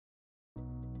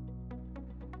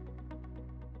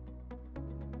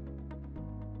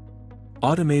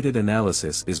Automated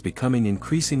analysis is becoming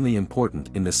increasingly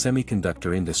important in the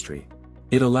semiconductor industry.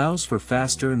 It allows for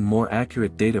faster and more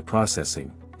accurate data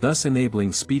processing, thus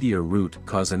enabling speedier root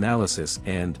cause analysis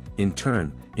and, in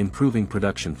turn, improving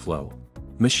production flow.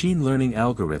 Machine learning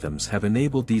algorithms have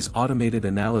enabled these automated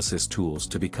analysis tools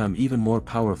to become even more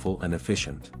powerful and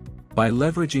efficient. By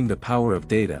leveraging the power of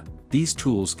data, these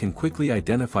tools can quickly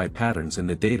identify patterns in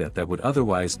the data that would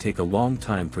otherwise take a long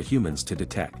time for humans to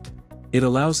detect. It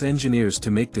allows engineers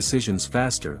to make decisions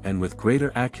faster and with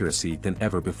greater accuracy than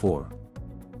ever before.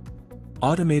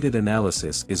 Automated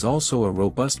analysis is also a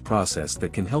robust process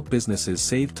that can help businesses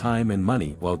save time and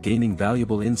money while gaining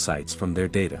valuable insights from their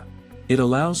data. It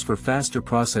allows for faster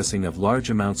processing of large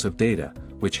amounts of data,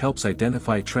 which helps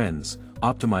identify trends,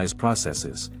 optimize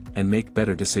processes, and make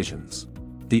better decisions.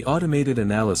 The automated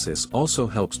analysis also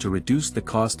helps to reduce the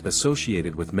cost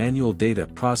associated with manual data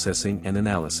processing and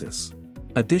analysis.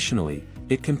 Additionally,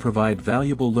 it can provide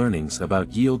valuable learnings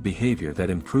about yield behavior that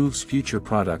improves future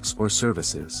products or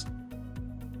services.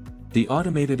 The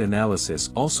automated analysis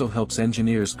also helps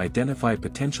engineers identify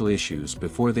potential issues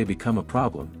before they become a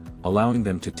problem, allowing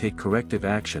them to take corrective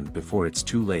action before it's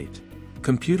too late.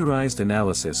 Computerized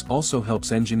analysis also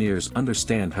helps engineers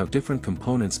understand how different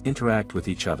components interact with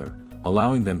each other,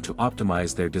 allowing them to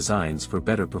optimize their designs for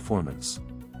better performance.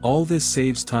 All this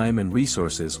saves time and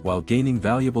resources while gaining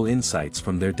valuable insights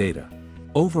from their data.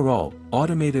 Overall,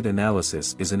 automated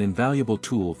analysis is an invaluable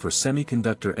tool for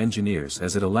semiconductor engineers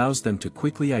as it allows them to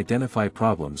quickly identify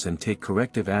problems and take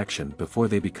corrective action before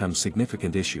they become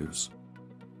significant issues.